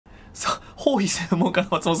包皮専門家の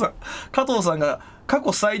松本さん、加藤さんが過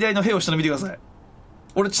去最大の屁をしたの見てください。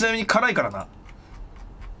俺ちなみに辛いからな。ね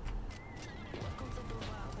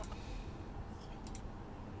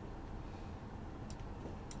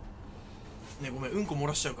えごめん、うんこ漏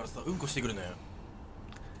らしちゃうからさ、うんこしてくるね。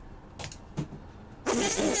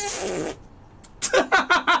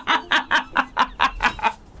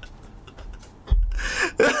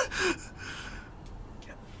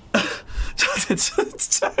ちょっと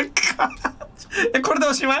これで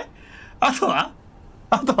おしまい？あとは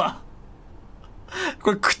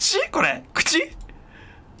これ口？これ口？漏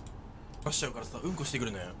らしちゃうからさ、うんこしてく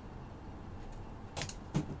るね。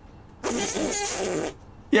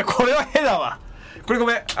いやこれはへだわ。これご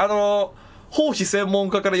めん、包皮専門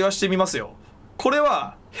家から言わしてみますよ。これ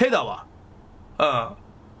はへだわ。こ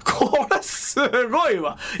れすごい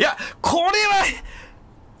わ。いやこれ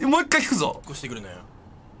はもう一回聞くぞ。うんこしてくるね。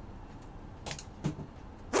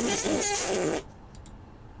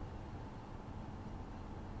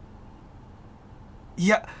い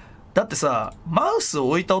やだってさ、マウスを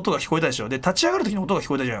置いた音が聞こえたでしょ。で立ち上がる時の音が聞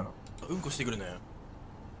こえたじゃん。うんこしてくるね。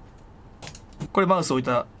これマウス置い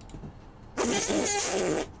た。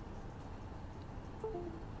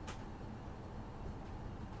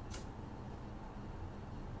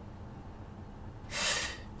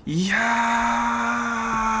いや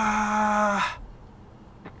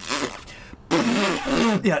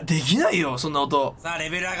いやできないよそんな音。さあレ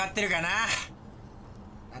ベル上がってるかな。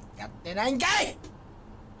やってないんかい。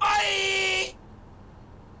おい、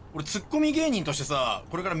俺ツッコミ芸人としてさ、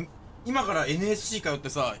これから今から NSC 通って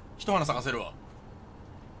さ、一花咲かせるわ。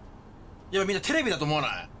いやみんなテレビだと思わな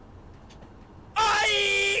い？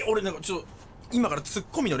おい、俺なんかちょっと今からツッ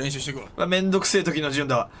コミの練習していくわ。めんどくせえ時の順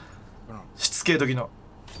だわ。しつけえ時の。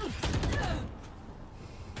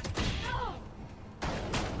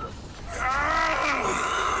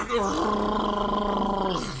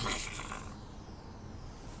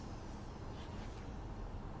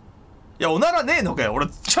いやおならねえのかよ。俺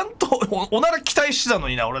ちゃんとおなら期待してたの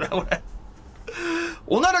にな俺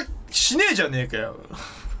おならしねえじゃねえかよ。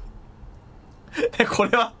こ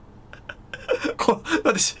れは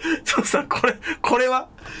私そうさ、これは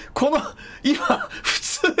この今普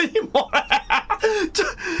通に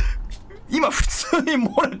今普通に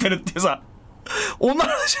漏れてるってさ、おな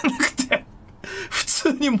らじゃなくて普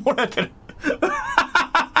通に漏れてる。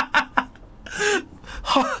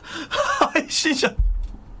配信者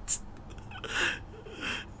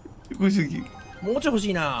もうちょい欲し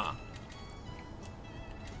いな。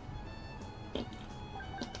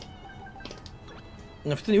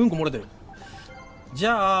普通にうんこ漏れてる。じ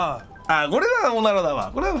ゃあこれはおならだ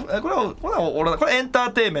わ。これエンタ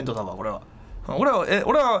ーテインメントだわ。これは俺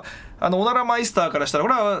はおならマイスターからしたらこ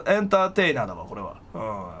れはエンターテイナーだわ。これはこ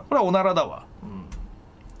れはおならだわ。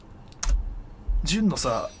純の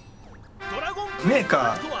さねえ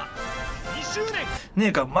か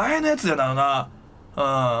前のやつじゃな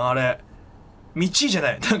あれ道じゃ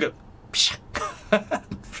ない、なんかピシャ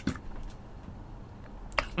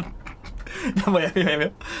ッもうやめ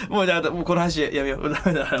ようもうこの話やめよう。ダ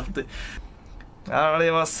メだ本当に。あれ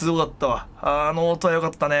はすごかったわ。あの音は良か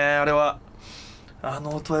ったね。あ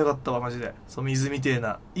の音は良かったわマジで。そう水みてえ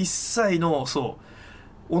な一切のそ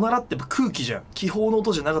うおならってやっぱ空気じゃん。気泡の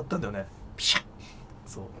音じゃなかったんだよね。ピシャッ。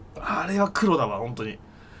そうあれは黒だわ本当に。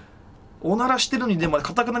おならしてるのにでも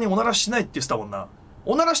かたくなにおならしないって言ってたもんな。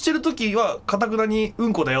おならしてる時はかたくなにう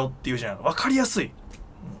んこだよって言うじゃん。わかりやすい、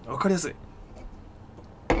わかりやすい。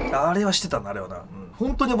あれはしてたんだあれはな、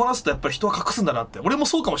本当に漏らすとやっぱり人は隠すんだなって。俺も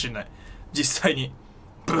そうかもしれない実際に。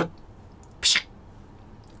ブッピシッ。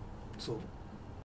そう